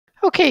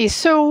Okay,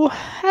 so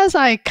as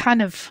I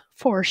kind of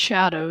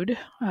foreshadowed,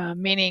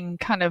 meaning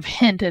kind of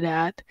hinted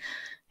at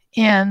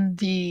in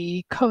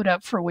the code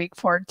up for week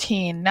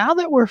 14, now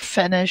that we're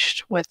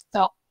finished with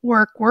the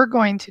work we're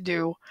going to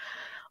do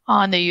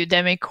on the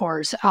Udemy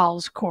course,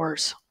 Al's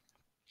course,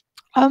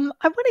 I want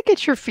to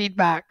get your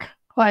feedback.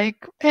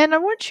 And I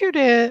want you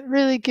to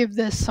really give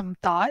this some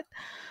thought.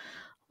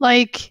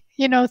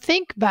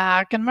 Think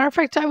back. And matter of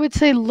fact, I would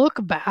say look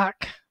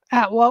back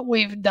at what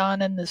we've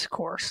done in this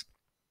course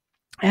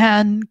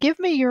and give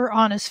me your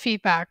honest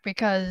feedback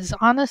because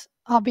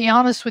I'll be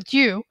honest with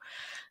you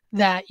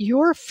that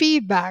your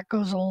feedback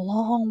goes a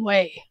long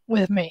way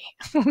with me.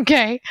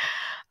 Okay.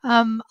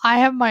 I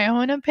have my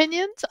own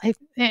opinions.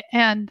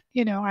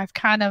 I've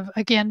kind of,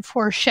 again,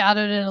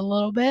 foreshadowed it a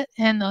little bit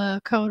in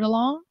the code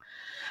along,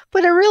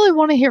 but I really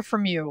want to hear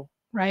from you,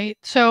 right?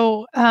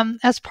 So,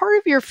 as part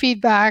of your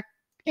feedback,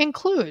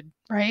 include,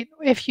 right?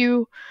 If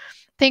you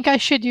think I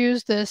should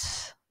use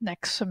this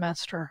next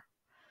semester.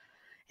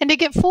 And to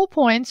get full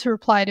points,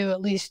 reply to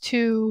at least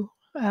two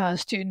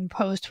student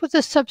posts with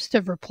a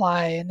substantive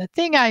reply. And the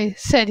thing I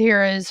said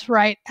here is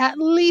write at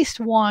least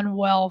one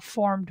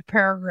well-formed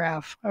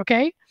paragraph,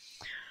 okay?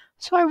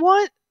 So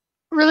what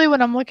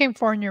I'm looking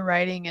for in your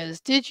writing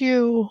is, did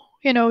you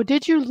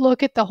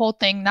look at the whole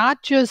thing,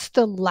 not just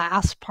the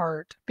last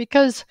part?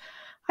 Because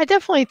I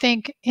definitely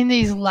think in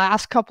these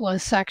last couple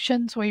of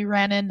sections, we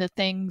ran into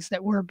things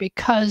that were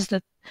because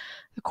the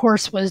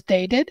course was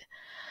dated,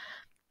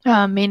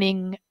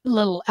 meaning a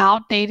little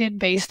outdated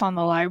based on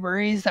the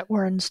libraries that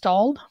were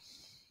installed.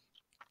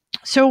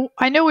 So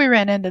I know we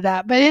ran into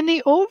that, but in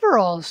the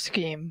overall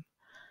scheme,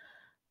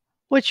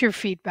 what's your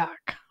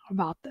feedback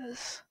about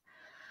this?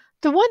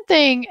 The one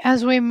thing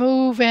as we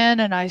move in,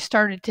 and I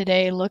started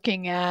today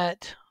looking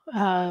at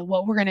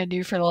what we're going to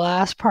do for the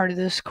last part of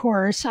this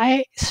course,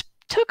 I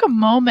took a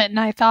moment and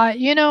I thought,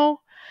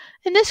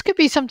 and this could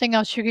be something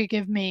else you could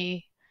give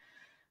me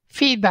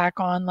feedback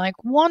on.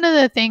 Like, one of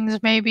the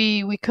things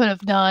maybe we could have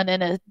done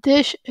in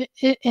addition,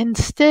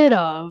 instead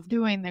of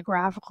doing the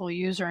graphical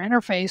user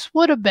interface,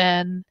 would have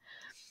been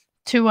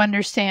to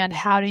understand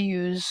how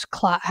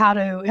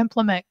to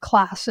implement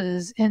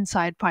classes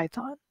inside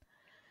Python.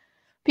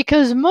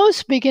 Because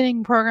most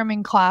beginning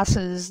programming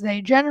classes,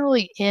 they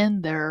generally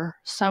end there,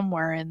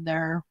 somewhere in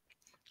there,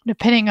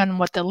 depending on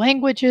what the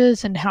language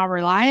is and how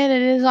reliant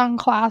it is on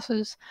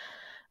classes.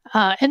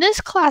 And this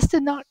course,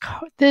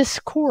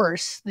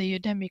 the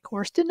Udemy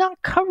course, did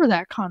not cover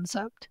that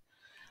concept.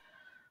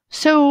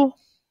 So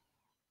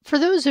for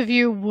those of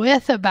you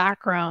with a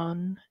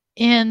background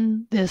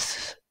in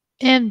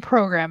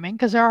programming,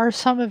 because there are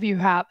some of you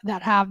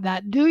that have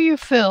that, do you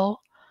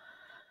feel,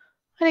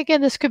 and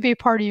again, this could be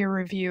part of your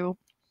review,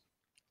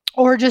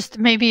 or just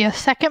maybe a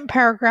second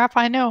paragraph.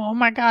 I know, oh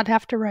my God, I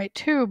have to write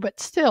two, but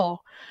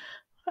still,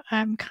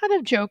 I'm kind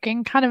of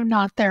joking, kind of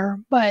not there,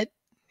 but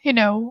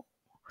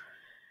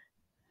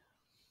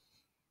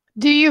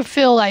do you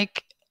feel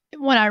like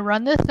when I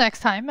run this next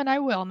time, and I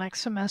will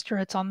next semester,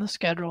 it's on the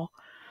schedule,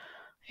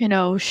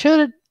 and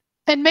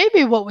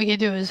maybe what we could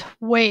do is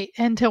wait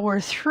until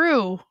we're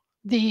through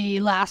the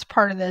last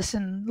part of this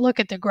and look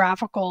at the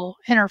graphical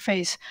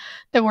interface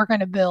that we're going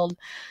to build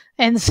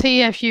and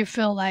see if you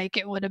feel like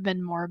it would have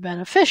been more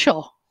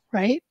beneficial,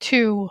 right,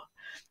 to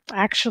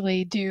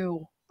actually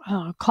do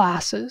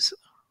classes.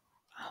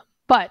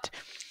 But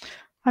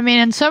I mean,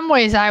 in some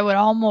ways, I would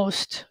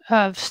almost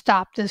have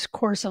stopped this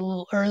course a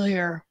little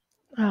earlier.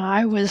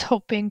 I was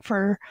hoping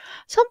for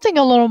something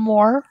a little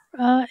more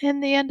in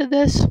the end of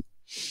this.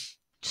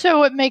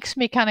 So it makes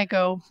me kind of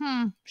go,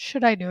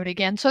 should I do it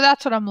again? So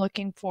that's what I'm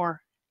looking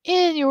for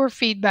in your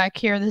feedback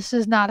here. This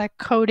is not a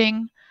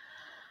coding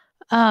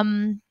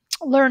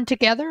learn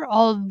together,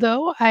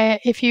 although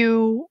if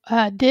you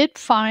did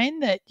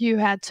find that you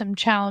had some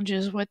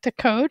challenges with the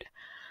code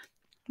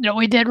that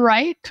we did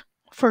write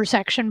for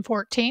section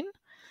 14,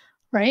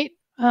 right?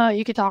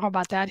 You could talk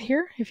about that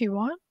here if you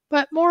want.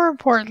 But more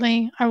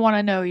importantly, I want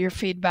to know your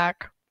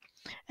feedback.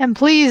 And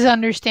please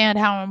understand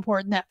how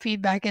important that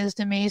feedback is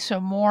to me. So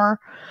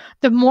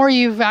the more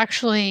you've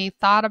actually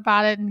thought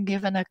about it and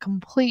given a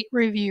complete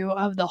review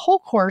of the whole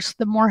course,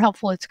 the more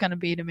helpful it's going to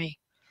be to me.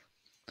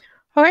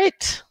 All right,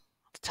 it's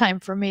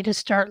time for me to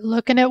start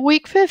looking at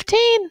week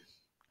 15.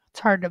 It's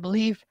hard to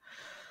believe.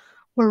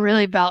 We're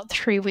really about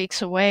 3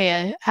 weeks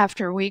away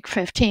after week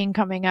 15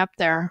 coming up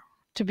there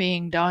to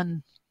being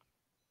done.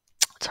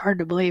 It's hard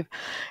to believe.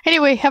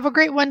 Anyway, have a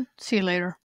great one. See you later.